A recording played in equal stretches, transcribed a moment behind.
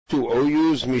To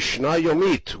OU's Mishnah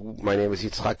Yomit. My name is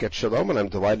Yitzchak Et Shalom, and I'm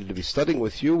delighted to be studying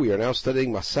with you. We are now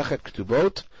studying Masechet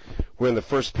Ketubot. We're in the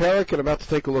first parak and about to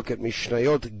take a look at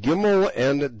Mishnayot Gimel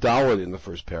and Daled in the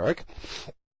first parak.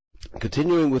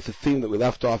 Continuing with the theme that we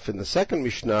left off in the second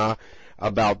Mishnah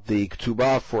about the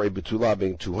Ketubah for a Betulah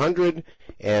being 200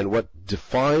 and what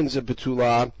defines a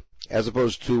Betulah as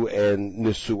opposed to a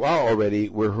Nisuah already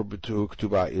where her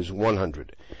Ketubah is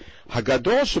 100.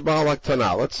 Hagadol Shabal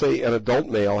Aktana, let's say an adult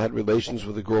male had relations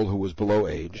with a girl who was below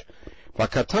age.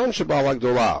 Bakatan Shabal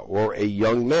Agdola, or a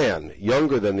young man,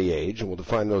 younger than the age, and we'll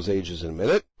define those ages in a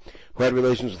minute, who had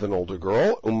relations with an older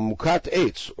girl. Mukat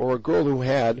Eitz, or a girl who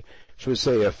had, shall we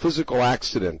say, a physical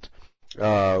accident,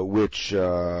 which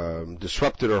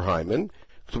disrupted her hymen.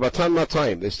 Ktubatan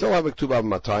Matayim, they still have a Ktubah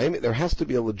Matayim. There has to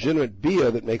be a legitimate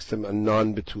bia that makes them a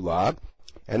non-Betulah,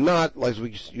 and not, like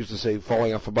we used to say,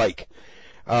 falling off a bike.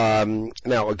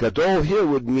 Now, a gadol here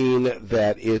would mean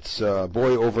that it's a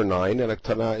boy over 9, and a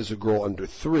katana is a girl under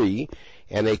 3,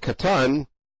 and a katan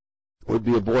would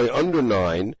be a boy under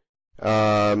 9,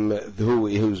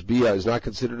 whose bia is not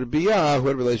considered a bia, who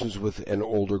had relations with an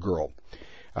older girl.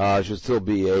 Should still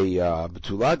be a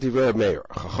betulah divrei meir.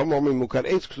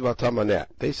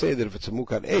 They say that if it's a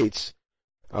mukat eitz,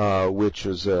 which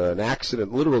is an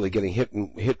accident, literally getting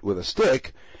hit with a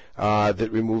stick,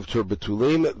 that removed her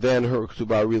betulim, then her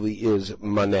ketubah really is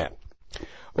maneh.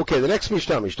 Okay, the next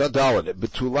Mishnah Daled.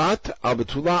 Betulat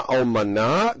al-betulah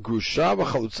al-manah grusha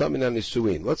v'chalutza min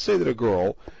nisuin. Let's say that a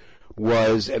girl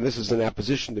was, and this is an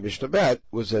apposition to Mishnah Bet,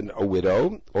 was a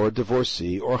widow, or a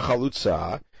divorcee, or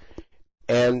chalutza,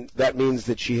 and that means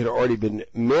that she had already been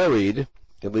married,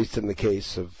 at least in the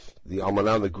case of the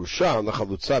almanah and the grusha, and the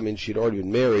chalutza means she'd already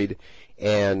been married,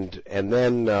 and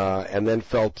then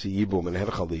fell to yibum and had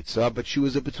a chalitza, but she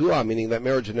was a betulah, meaning that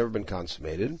marriage had never been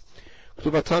consummated.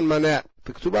 Ktubatan manat.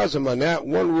 The ketubah is a manat.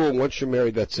 One rule: once you're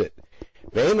married, that's it.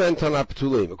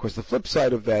 Of course, the flip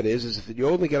side of that is if you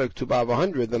only get a ketubah of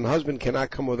 100, then the husband cannot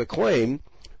come with a claim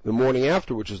the morning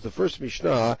after, which is the first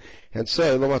Mishnah, and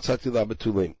say lo matzati la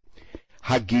betulim.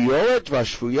 Hagioret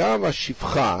v'ashfuya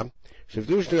v'shifcha. And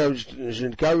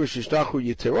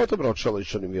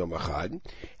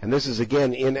this is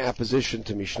again in apposition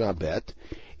to Mishnah Bet.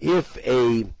 If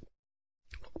a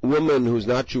woman who's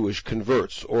not Jewish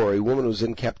converts, or a woman who's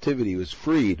in captivity is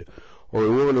freed, or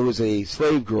a woman who is a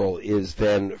slave girl is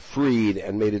then freed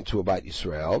and made into a Bat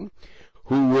Yisrael,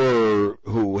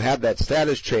 who had that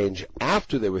status change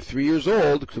after they were 3 years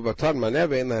old, their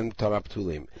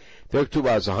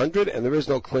Ketubah is 100, and there is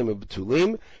no claim of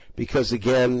Betulim, because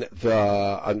again,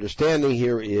 the understanding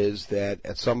here is that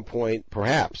at some point,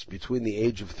 perhaps between the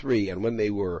age of 3 and when they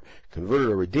were converted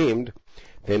or redeemed,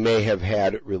 they may have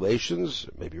had relations,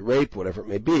 maybe rape, whatever it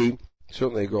may be,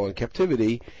 certainly a girl in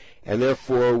captivity, and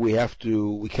therefore we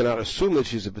cannot assume that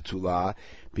she's a betulah,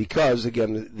 because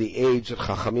again, the age that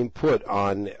Chachamim put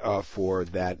on for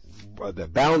that the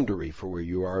boundary for where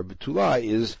you are a betulah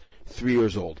is 3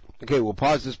 years old. Okay, we'll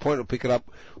pause this point. We'll pick it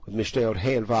up with Mishnayot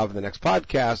Hey and Vav in the next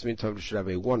podcast. Meantime, you should have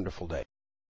a wonderful day.